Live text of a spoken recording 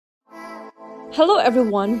Hello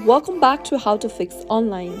everyone, welcome back to How to Fix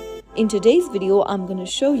Online. In today's video, I'm going to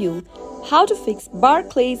show you how to fix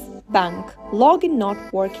Barclays Bank login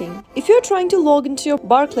not working. If you're trying to log into your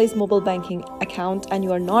Barclays mobile banking account and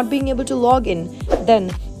you are not being able to log in, then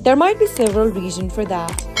there might be several reasons for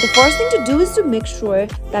that. The first thing to do is to make sure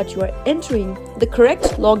that you are entering the correct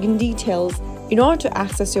login details in order to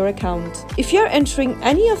access your account. If you're entering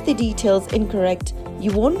any of the details incorrect,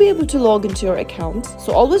 you won't be able to log into your account.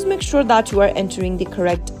 So always make sure that you are entering the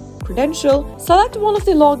correct credential. Select one of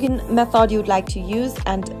the login method you'd like to use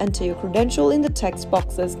and enter your credential in the text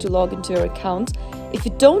boxes to log into your account. If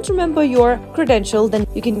you don't remember your credential, then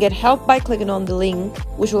you can get help by clicking on the link,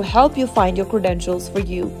 which will help you find your credentials for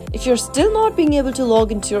you. If you're still not being able to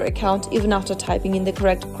log into your account even after typing in the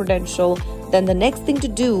correct credential, then the next thing to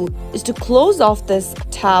do is to close off this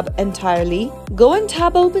tab entirely. Go and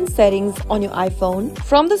tap Open Settings on your iPhone.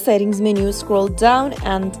 From the Settings menu, scroll down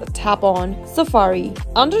and tap on Safari.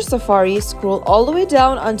 Under Safari, scroll all the way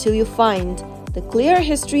down until you find the Clear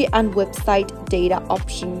History and Website Data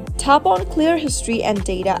option. Tap on Clear History and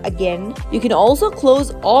Data again. You can also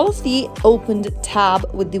close all of the opened tab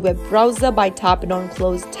with the web browser by tapping on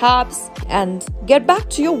Close Tabs and get back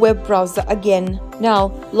to your web browser again.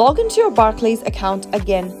 Now, log into your Barclays account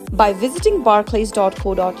again by visiting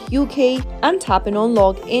barclays.co.uk and tapping on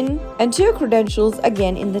Login. Enter your credentials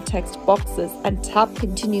again in the text boxes and tap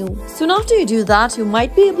Continue. Soon after you do that, you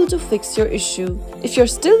might be able to fix your issue. If you're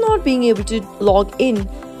still not being able to log in,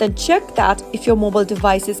 then check that if your mobile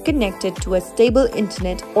device is connected to a stable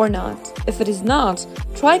internet or not. If it is not,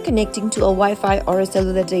 try connecting to a Wi-Fi or a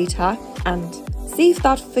cellular data and see if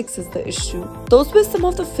that fixes the issue. Those were some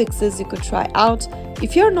of the fixes you could try out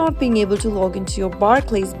if you're not being able to log into your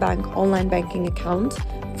Barclays Bank online banking account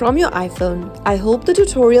from your iPhone. I hope the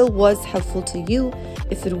tutorial was helpful to you.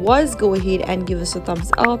 If it was, go ahead and give us a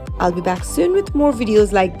thumbs up. I'll be back soon with more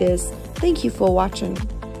videos like this. Thank you for watching.